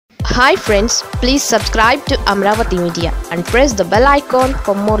Hi friends, please subscribe to Amaravathi Media and press the bell icon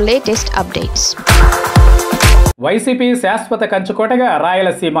for more latest updates. YCP శాశ్వత కంచుకోటగా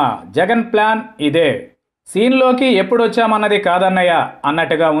Rayalaseema Jagan plan ఇదే. సీన్లోకి ఎప్పుడు వచ్చామన్నది కాదన్నయ్య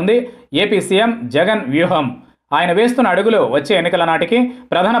అన్నట్టుగా ఉంది AP CM Jagan వ్యూహం. ఆయన వేస్తున్న అడుగులు వచ్చే ఎన్నికల నాటికి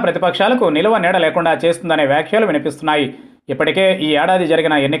ప్రధాన ప్రతిపక్షాలకు నిలువ నీడ లేకుండా చేస్తుందనే వ్యాఖ్యలు వినిపిస్తున్నాయి. ఇప్పటికే ఈ ఏడాది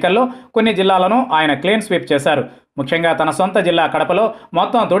జరిగిన ఎన్నికల్లో కొన్ని జిల్లాలను ఆయన క్లీన్ స్వీప్ చేశారు. ముఖ్యంగా తన సొంత జిల్లా కడపలో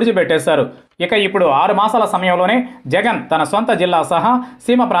మొత్తం తుడిచిపెట్టేశారు. ఇక ఇప్పుడు 6 మాసాల సమయంలోనే జగన్ తన సొంత జిల్లా సహా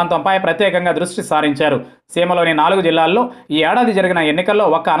సీమ ప్రాంతంపై ప్రత్యేకంగా దృష్టి సారించారు. సీమలోని 4 జిల్లాల్లో ఈ ఏడాది జరిగిన ఎన్నికల్లో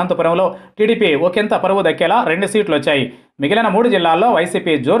ఒక్క అనంతపురంలో టీడీపీ ఒకంత పరువు దక్కేలా 2 సీట్లు వచ్చాయి. మిగిలిన 3 జిల్లాల్లో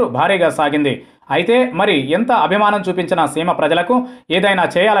వైసీపీ జోరు భారీగా సాగింది. అయితే మరి ఎంత అభిమానం చూపించిన సీమ ప్రజలకు ఏదైనా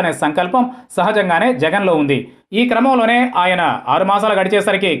చేయాలనే సంకల్పం సహజంగానే జగన్లో ఉంది. ఈ క్రమంలోనే ఆయన 6 మాసాలు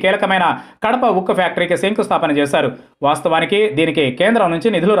గడిచేసరికి కీలకమైన కడప ఉక్కు ఫ్యాక్టరీకి శంకుస్థాపన చేశారు. వాస్తవానికి దీనికి కేంద్రం నుంచి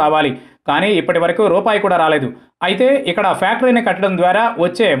నిధులు రావాలి, కానీ ఇప్పటి వరకు రూపాయి కూడా రాలేదు. అయితే ఇక్కడ ఫ్యాక్టరీని కట్టడం ద్వారా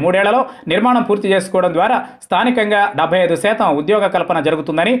వచ్చే 3 ఏళ్లలో నిర్మాణం పూర్తి చేసుకోవడం ద్వారా స్థానికంగా 75% ఉద్యోగ కల్పన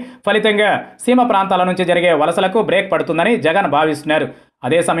జరుగుతుందని, ఫలితంగా సీమ ప్రాంతాల నుంచి జరిగే వలసలకు బ్రేక్ పడుతుందని జగన్ భావిస్తున్నారు.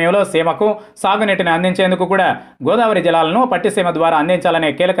 అదే సమయంలో సీమకు సాగునీటిని అందించేందుకు కూడా గోదావరి జలాలను పట్టిసీమ ద్వారా అందించాలనే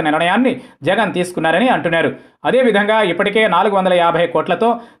కీలక నిర్ణయాన్ని జగన్ తీసుకున్నారని అంటున్నారు. అదేవిధంగా ఇప్పటికే 450 కోట్లతో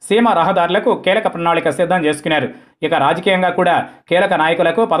సీమ రహదారులకు కీలక ప్రణాళిక సిద్ధం చేసుకున్నారు. ఇక రాజకీయంగా కూడా కీలక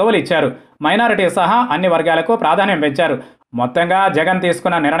నాయకులకు పదవులు ఇచ్చారు. మైనారిటీ సహా అన్ని వర్గాలకు ప్రాధాన్యం పెంచారు. మొత్తంగా జగన్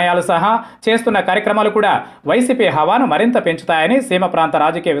తీసుకున్న నిర్ణయాలు సహా చేస్తున్న కార్యక్రమాలు కూడా వైసీపీ హవాను మరింత పెంచుతాయని సీమ ప్రాంత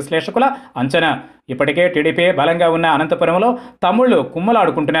రాజకీయ విశ్లేషకుల అంచనా. ఇప్పటికే టీడీపీ బలంగా ఉన్న అనంతపురంలో తమ్ముళ్లు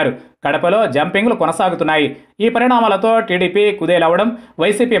కుమ్ములాడుకుంటున్నారు. కడపలో జంపింగ్లు కొనసాగుతున్నాయి. ఈ పరిణామాలతో టీడీపీ కుదేలవడం,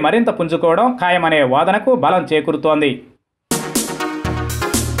 వైసీపీ మరింత పుంజుకోవడం ఖాయమనే వాదనకు బలం చేకూరుతోంది.